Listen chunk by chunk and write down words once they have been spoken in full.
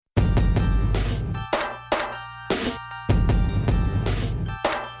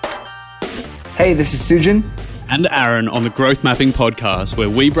Hey, this is Sujin. And Aaron on the Growth Mapping Podcast,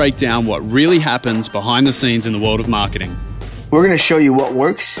 where we break down what really happens behind the scenes in the world of marketing. We're going to show you what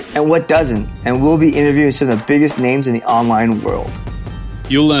works and what doesn't, and we'll be interviewing some of the biggest names in the online world.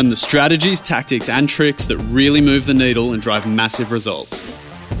 You'll learn the strategies, tactics, and tricks that really move the needle and drive massive results.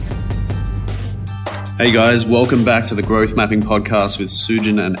 Hey guys, welcome back to the Growth Mapping Podcast with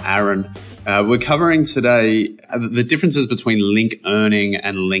Sujin and Aaron. We're covering today the differences between link earning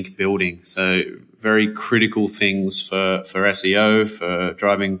and link building. So very critical things for SEO, for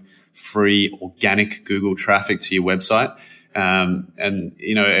driving free organic Google traffic to your website. And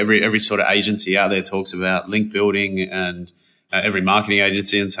you know, every sort of agency out there talks about link building, and every marketing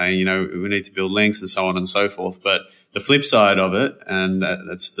agency, and saying, you know, we need to build links and so on and so forth. But the flip side of it, and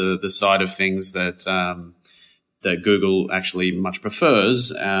that's the side of things that Google actually much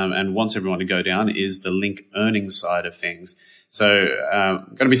prefers and wants everyone to go down, is the link earning side of things. So I'm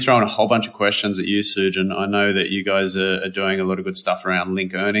going to be throwing a whole bunch of questions at you, Sujin. I know that you guys are doing a lot of good stuff around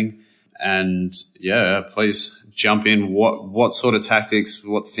link earning. And yeah, please jump in. What sort of tactics,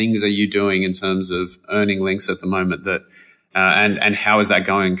 what things are you doing in terms of earning links at the moment, that and how is that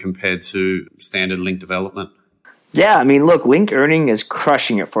going compared to standard link development? Yeah, I mean, look, link earning is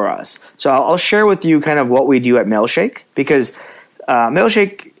crushing it for us. So I'll share with you kind of what we do at Mailshake, because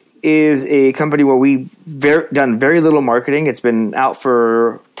Mailshake is a company where we've done very little marketing. It's been out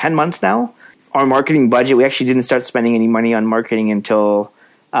for 10 months now. Our marketing budget, we actually didn't start spending any money on marketing until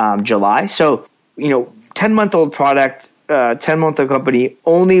July. So, 10-month-old product, 10-month-old company.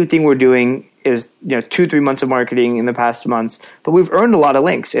 Only thing we're doing is 2-3 months of marketing in the past months. But we've earned a lot of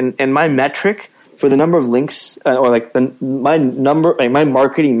links. And my metric for the number of links, my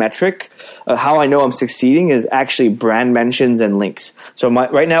marketing metric, how I know I'm succeeding, is actually brand mentions and links. So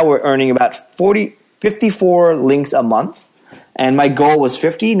right now we're earning about 54 links a month, and my goal was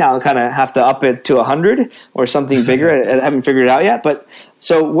 50. Now I kind of have to up it to 100 or something bigger. I haven't figured it out yet, but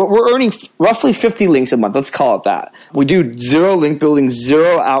so we're earning roughly 50 links a month. Let's call it that. We do zero link building,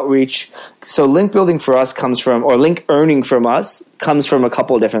 zero outreach. So link building for us link earning from us comes from a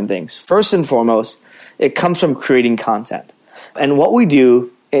couple of different things. First and foremost, it comes from creating content. And what we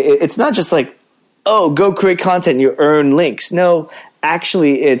do, it's not just like, oh, go create content, you earn links. No,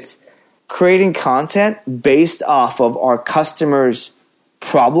 actually it's creating content based off of our customers'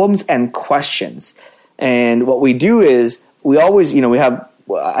 problems and questions. And what we do is we always, and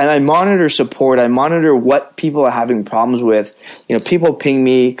I monitor support. I monitor what people are having problems with. People ping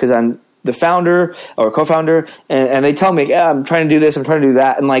me because I'm the founder or co-founder, and they tell me, yeah, I'm trying to do this, I'm trying to do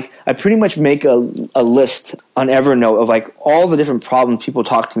that. And I pretty much make a list on Evernote of all the different problems people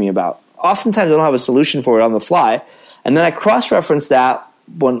talk to me about. Oftentimes I don't have a solution for it on the fly. And then I cross-reference that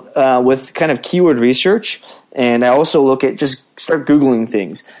with kind of keyword research. And I also look at just start Googling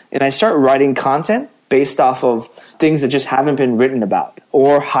things. And I start writing content based off of things that just haven't been written about,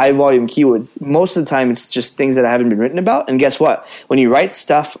 or high volume keywords. Most of the time it's just things that haven't been written about. And guess what? When you write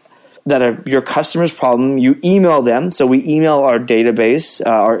stuff that are your customer's problem, you email them. So we email our database,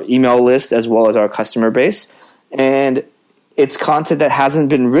 our email list, as well as our customer base. And it's content that hasn't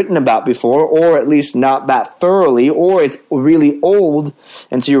been written about before, or at least not that thoroughly, or it's really old,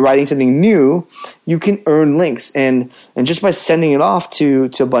 and so you're writing something new. You can earn links. And just by sending it off to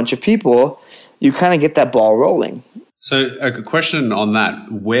a bunch of people, you kind of get that ball rolling. So a question on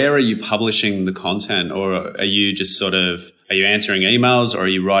that, where are you publishing the content, or are you just are you answering emails, or are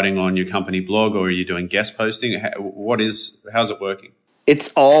you writing on your company blog, or are you doing guest posting? How's it working?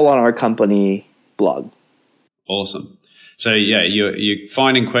 It's all on our company blog. Awesome. So yeah, you're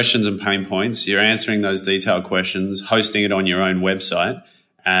finding questions and pain points, you're answering those detailed questions, hosting it on your own website,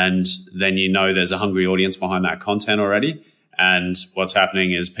 and then there's a hungry audience behind that content already. And what's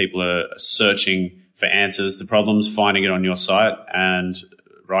happening is people are searching for answers to problems, finding it on your site and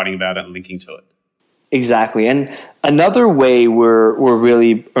writing about it and linking to it. Exactly. And another way we're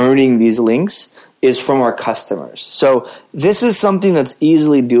really earning these links is from our customers. So this is something that's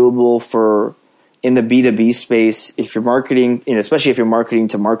easily doable in the B2B space, if you're marketing, especially if you're marketing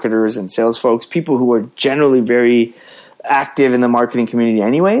to marketers and sales folks, people who are generally very active in the marketing community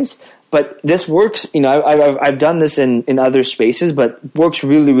anyways. But this works, I've done this in other spaces, but works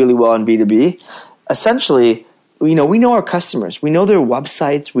really, really well in B2B. Essentially, we know our customers. We know their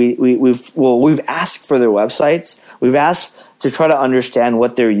websites. We've asked for their websites. We've asked to try to understand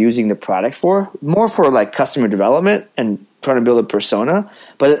what they're using the product for, more for customer development and trying to build a persona.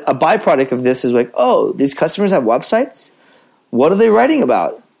 But a byproduct of this is these customers have websites. What are they writing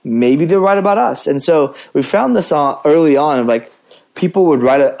about? Maybe they write about us. And so we found this early on of people would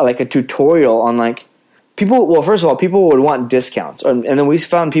write a tutorial on first of all, people would want discounts, and then we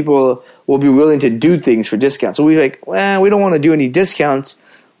found people will be willing to do things for discounts. So we were like, well, we don't want to do any discounts.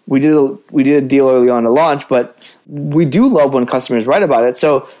 We did a deal early on to launch, but we do love when customers write about it.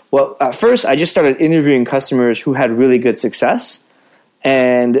 So, at first I just started interviewing customers who had really good success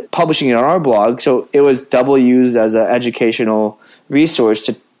and publishing it on our blog. So it was double used as an educational resource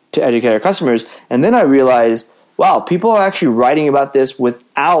to educate our customers. And then I realized, wow, people are actually writing about this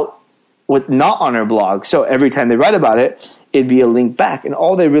not on our blog. So every time they write about it, it'd be a link back. And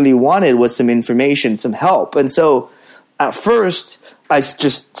all they really wanted was some information, some help. And so at first, I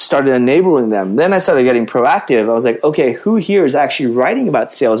just started enabling them. Then I started getting proactive. I was like, okay, who here is actually writing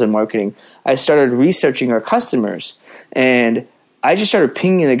about sales and marketing? I started researching our customers. And I just started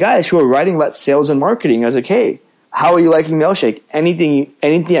pinging the guys who are writing about sales and marketing. I was like, hey, how are you liking Mailshake? Anything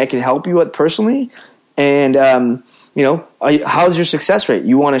I can help you with personally? And, how's your success rate?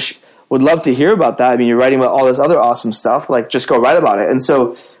 You want to would love to hear about that. I mean, you're writing about all this other awesome stuff. Like, just go write about it. And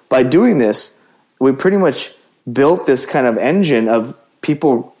so by doing this, we pretty much built this kind of engine of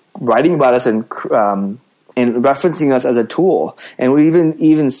people writing about us and referencing us as a tool. And we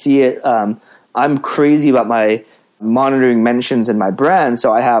even see it. I'm crazy about my monitoring mentions in my brand.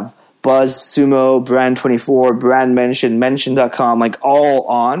 So I have Buzz, Sumo, Brand24, Brand Mention, Mention.com, like all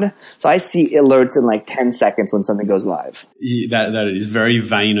on. So I see alerts in like 10 seconds when something goes live. That is very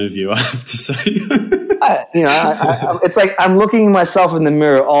vain of you, I have to say. It's like I'm looking at myself in the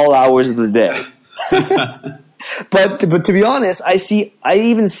mirror all hours of the day. But to be honest, I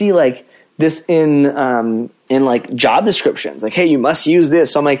even see like this in like job descriptions. Like, hey, you must use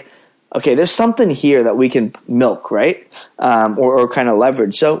this. So I'm like, okay, there's something here that we can milk, right? Or kind of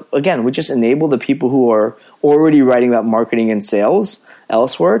leverage. So again, we just enable the people who are already writing about marketing and sales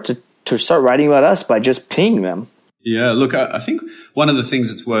elsewhere to start writing about us by just pinging them. Yeah, look, I think one of the things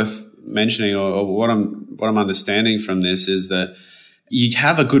that's worth mentioning, or what I'm understanding from this, is that you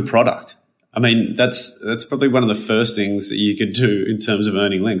have a good product. I mean, that's probably one of the first things that you could do in terms of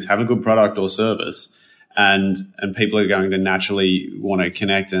earning links. Have a good product or service, and people are going to naturally want to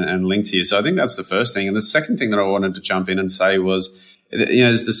connect and link to you. So I think that's the first thing. And the second thing that I wanted to jump in and say was,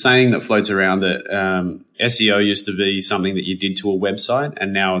 there's the saying that floats around that SEO used to be something that you did to a website,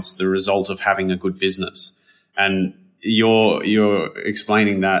 and now it's the result of having a good business. And you're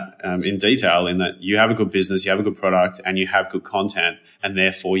explaining that in detail, in that you have a good business, you have a good product, and you have good content, and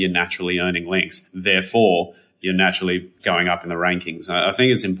therefore you're naturally earning links. Therefore, you're naturally going up in the rankings. I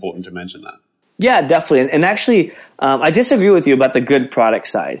think it's important to mention that. Yeah, definitely. And actually, I disagree with you about the good product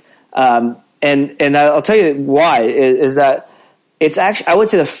side. And I'll tell you why, is that it's actually, I would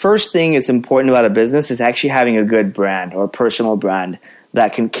say the first thing that's important about a business is actually having a good brand or personal brand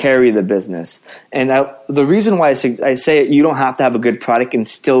that can carry the business. And the reason why I say you don't have to have a good product and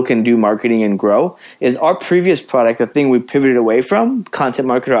still can do marketing and grow is our previous product, the thing we pivoted away from, Content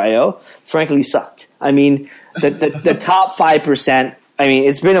Marketer IO, frankly sucked. I mean, the top 5%, I mean,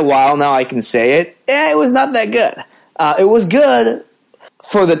 it's been a while now, I can say it. It was not that good. It was good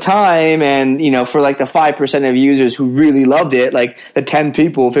for the time and, for like the 5% of users who really loved it, like the 10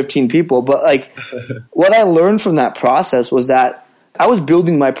 people, 15 people. But like what I learned from that process was that I was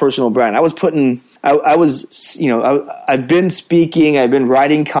building my personal brand. I've been speaking, I've been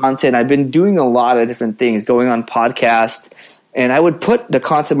writing content, I've been doing a lot of different things, going on podcasts, and I would put the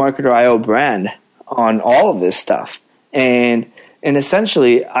Content Marketer IO brand on all of this stuff. And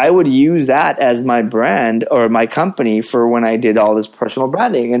essentially, I would use that as my brand or my company for when I did all this personal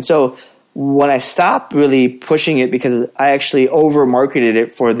branding. And so when I stopped really pushing it, because I actually over marketed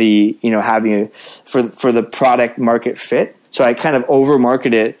it for the, for the product market fit. So I kind of over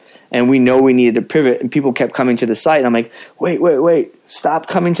marketed it, and we know we needed to pivot, and people kept coming to the site. And I'm like, wait, stop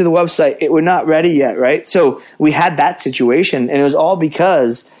coming to the website. We're not ready yet, right? So we had that situation, and it was all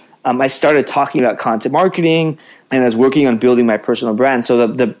because I started talking about content marketing, and I was working on building my personal brand.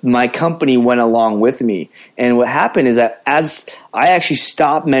 So my company went along with me. And what happened is that as I actually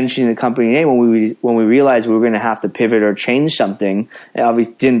stopped mentioning the company name when we realized we were going to have to pivot or change something, I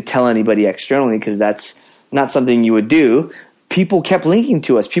obviously didn't tell anybody externally because that's not something you would do. People kept linking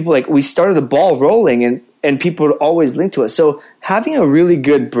to us. People we started the ball rolling, and people would always link to us. So having a really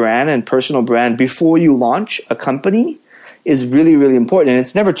good brand and personal brand before you launch a company is really, really important. And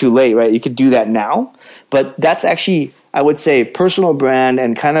it's never too late, right? You could do that now. But that's actually, I would say, personal brand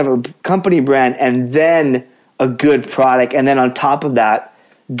and kind of a company brand, and then a good product. And then on top of that,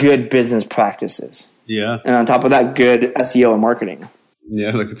 good business practices. Yeah. And on top of that, good SEO and marketing.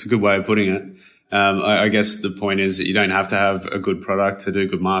 Yeah, look, it's a good way of putting it. I guess the point is that you don't have to have a good product to do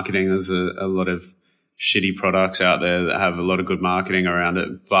good marketing. There's a lot of shitty products out there that have a lot of good marketing around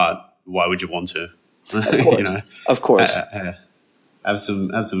it, but why would you want to? Of course. Of course. Have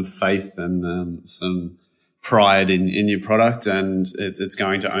some faith and some pride in your product, and it's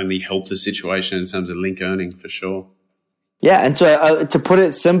going to only help the situation in terms of link earning for sure. Yeah, and so to put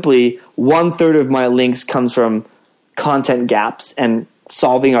it simply, 1/3 of my links comes from content gaps and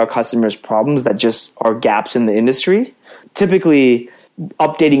solving our customers' problems that just are gaps in the industry. Typically,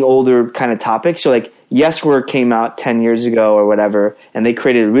 updating older kind of topics. So like YesWork came out 10 years ago or whatever, and they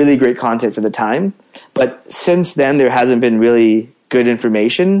created really great content for the time. But since then, there hasn't been really good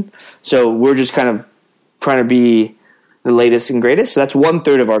information. So we're just kind of trying to be the latest and greatest. So that's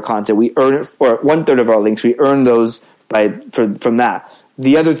 1/3 of our content. We earn it, or 1/3 of our links. We earn those from that.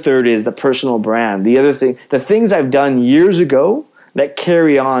 The other third is the personal brand. The things I've done years ago that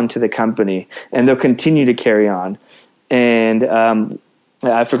carry on to the company, and they'll continue to carry on. And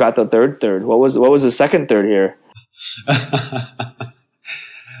I forgot the third. What was the second third here?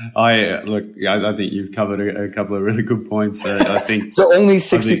 I think you've covered a couple of really good points. I think so. Only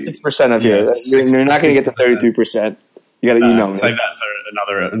 66% of you. You're not going to get the 33%. You got to email me. Save that for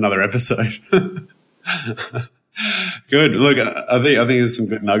another episode. Good. Look, I think there's some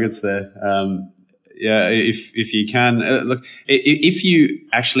good nuggets there. If you can look, if you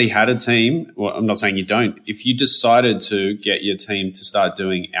actually had a team, well, I'm not saying you don't. If you decided to get your team to start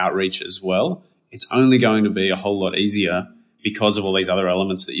doing outreach as well, it's only going to be a whole lot easier because of all these other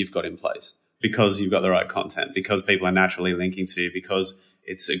elements that you've got in place, because you've got the right content, because people are naturally linking to you, because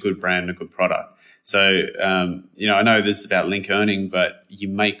it's a good brand, a good product. So, I know this is about link earning, but you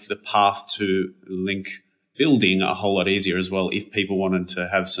make the path to link building a whole lot easier as well if people wanted to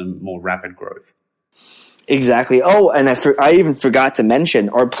have some more rapid growth. Exactly. Oh, and I even forgot to mention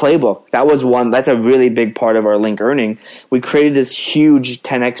our playbook. That's a really big part of our link earning. We created this huge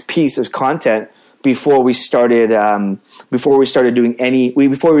 10x piece of content before we even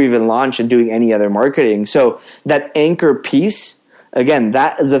launched and doing any other marketing. So that anchor piece, again,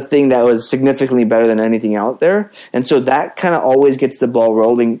 that is a thing that was significantly better than anything out there. And so that kind of always gets the ball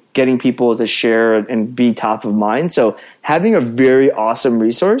rolling, getting people to share and be top of mind. So having a very awesome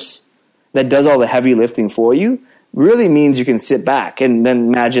resource that does all the heavy lifting for you really means you can sit back. And then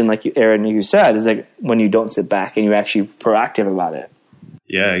imagine, like Aaron, you said, is like when you don't sit back and you're actually proactive about it.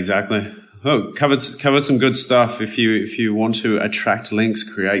 Yeah, exactly. Oh, covered some good stuff. If you want to attract links,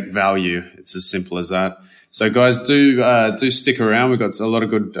 create value, it's as simple as that. So guys, do stick around. We've got a lot of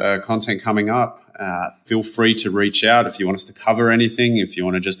good content coming up. Feel free to reach out if you want us to cover anything, if you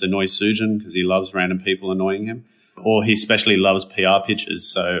want to just annoy Sujin because he loves random people annoying him, or he especially loves PR pitches.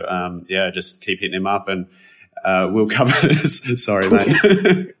 So, just keep hitting him up and we'll cover this. Sorry, mate.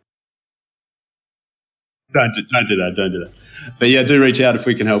 Don't do that. But yeah, do reach out if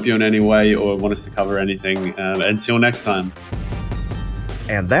we can help you in any way or want us to cover anything. Until next time.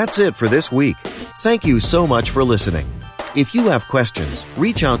 And that's it for this week. Thank you so much for listening. If you have questions,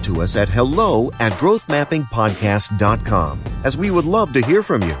 reach out to us at hello@growthmappingpodcast.com, as we would love to hear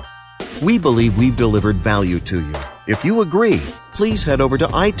from you. We believe we've delivered value to you. If you agree, please head over to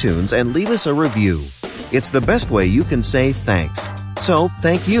iTunes and leave us a review. It's the best way you can say thanks. So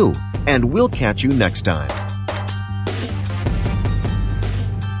thank you, and we'll catch you next time.